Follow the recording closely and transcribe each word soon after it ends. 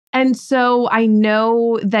And so I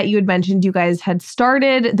know that you had mentioned you guys had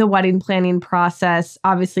started the wedding planning process.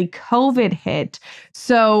 Obviously, COVID hit.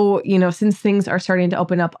 So, since things are starting to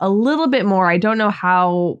open up a little bit more, I don't know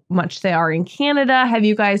how much they are in Canada. Have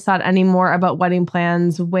you guys thought any more about wedding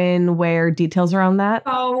plans, when, where, details around that?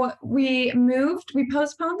 So we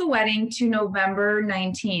postponed the wedding to November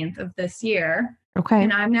 19th of this year. Okay.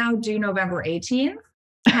 And I'm now due November 18th.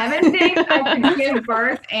 Heaven thinks I could give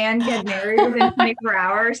birth and get married within 24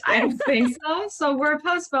 hours. I don't think so. So we're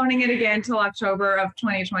postponing it again till October of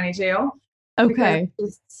 2022. Okay.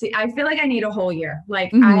 I feel like I need a whole year.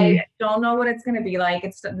 Like, Mhm. I don't know what it's going to be like.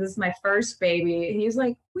 This is my first baby. He's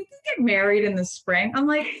like, we could get married in the spring. I'm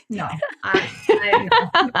like, no,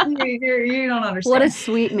 you don't understand. What a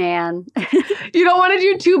sweet man. You don't want to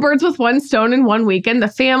do two birds with one stone in one weekend. The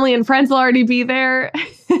family and friends will already be there.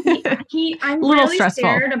 I'm little really stressful.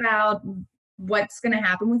 scared about what's going to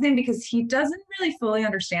happen with him because he doesn't really fully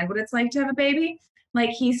understand what it's like to have a baby.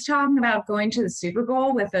 Like, he's talking about going to the Super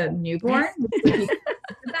Bowl with a newborn. I'm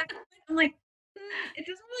like, it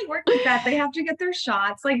doesn't really work like that. They have to get their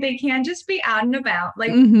shots. Like, they can't just be out and about.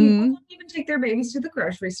 Like, people don't even take their babies to the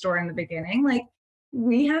grocery store in the beginning. Like,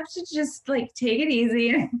 we have to just take it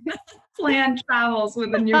easy and plan travels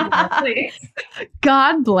with a newborn, please.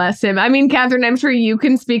 God bless him. I mean, Catherine, I'm sure you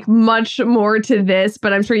can speak much more to this,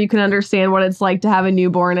 but I'm sure you can understand what it's like to have a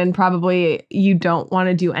newborn, and probably you don't want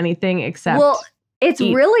to do anything except it's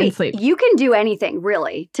eat really, and sleep. You can do anything,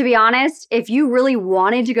 really. To be honest, if you really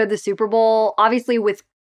wanted to go to the Super Bowl, obviously with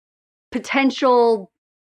potential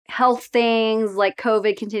health things like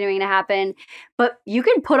COVID continuing to happen, but you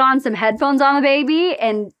can put on some headphones on the baby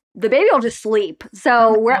and the baby will just sleep.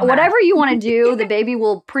 So whatever you want to do, the baby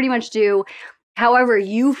will pretty much do however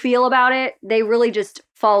you feel about it. They really just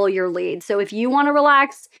follow your lead. So if you want to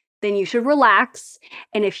relax, then you should relax.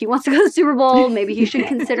 And if he wants to go to the Super Bowl, maybe he should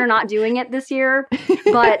consider not doing it this year.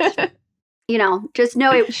 But, just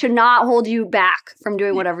know it should not hold you back from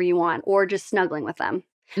doing whatever you want or just snuggling with them.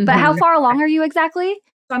 But how far along are you exactly?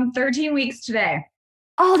 I'm 13 weeks today.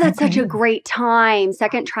 Oh, that's such a great time.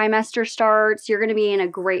 Second trimester starts. You're going to be in a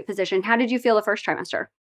great position. How did you feel the first trimester?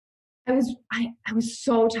 I was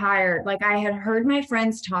so tired. Like, I had heard my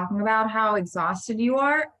friends talking about how exhausted you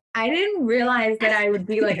are. I didn't realize that I would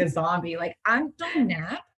be like a zombie. Like, I don't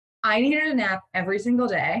nap. I needed a nap every single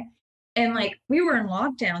day. And we were in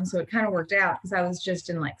lockdown, so it kind of worked out because I was just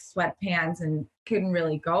in sweatpants and couldn't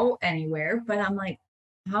really go anywhere. But I'm like,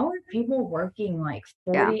 how are people working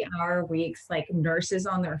 40-hour weeks, like nurses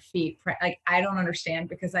on their feet? I don't understand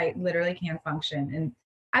because I literally can't function. And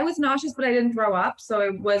I was nauseous, but I didn't throw up. So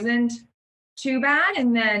it wasn't too bad.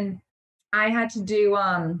 And then I had to do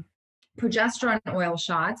progesterone oil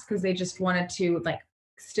shots because they just wanted to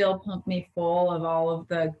still pump me full of all of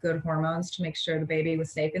the good hormones to make sure the baby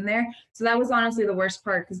was safe in there. So that was honestly the worst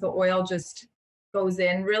part because the oil just goes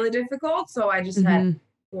in really difficult. So I just had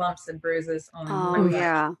lumps and bruises on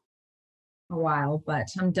a while, but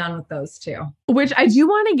I'm done with those too. Which I do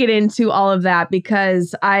want to get into all of that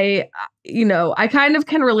because I kind of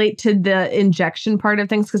can relate to the injection part of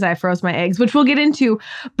things because I froze my eggs, which we'll get into.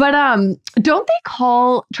 But don't they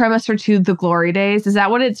call trimester 2 the glory days? Is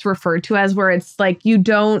that what it's referred to as? Where it's you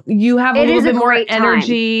have a little bit more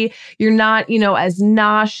energy. You're not, as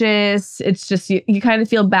nauseous. It's just you kind of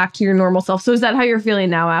feel back to your normal self. So is that how you're feeling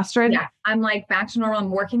now, Astrid? Yeah, I'm back to normal.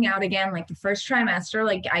 I'm working out again. The first trimester,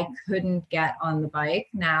 I couldn't get on the bike.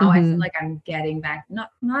 Now I feel like I'm getting back.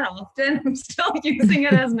 Not often. I'm still using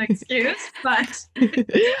it as an excuse. But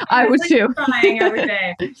I would too. Trying every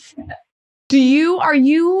day. Are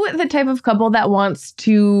you the type of couple that wants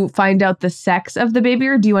to find out the sex of the baby,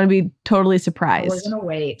 or do you want to be totally surprised? We're gonna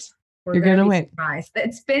wait. You're gonna wait. Surprised.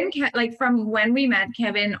 It's been from when we met.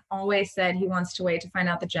 Kevin always said he wants to wait to find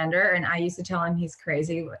out the gender, and I used to tell him he's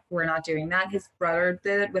crazy. We're not doing that. His brother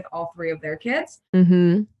did it with all 3 of their kids.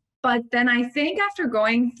 But then I think after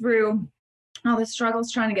going through all the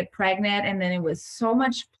struggles trying to get pregnant, and then it was so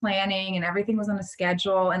much planning and everything was on a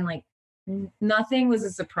schedule and nothing was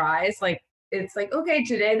a surprise. It's okay,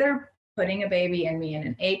 today they're putting a baby in me and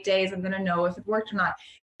in 8 days I'm going to know if it worked or not.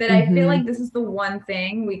 That I feel like this is the one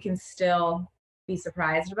thing we can still be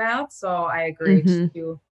surprised about. So I agreed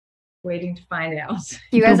to waiting to find out.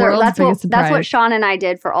 You guys that's what Sean and I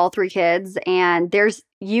did for all 3 kids, and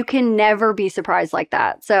you can never be surprised like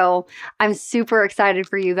that. So I'm super excited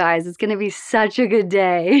for you guys. It's going to be such a good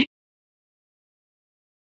day.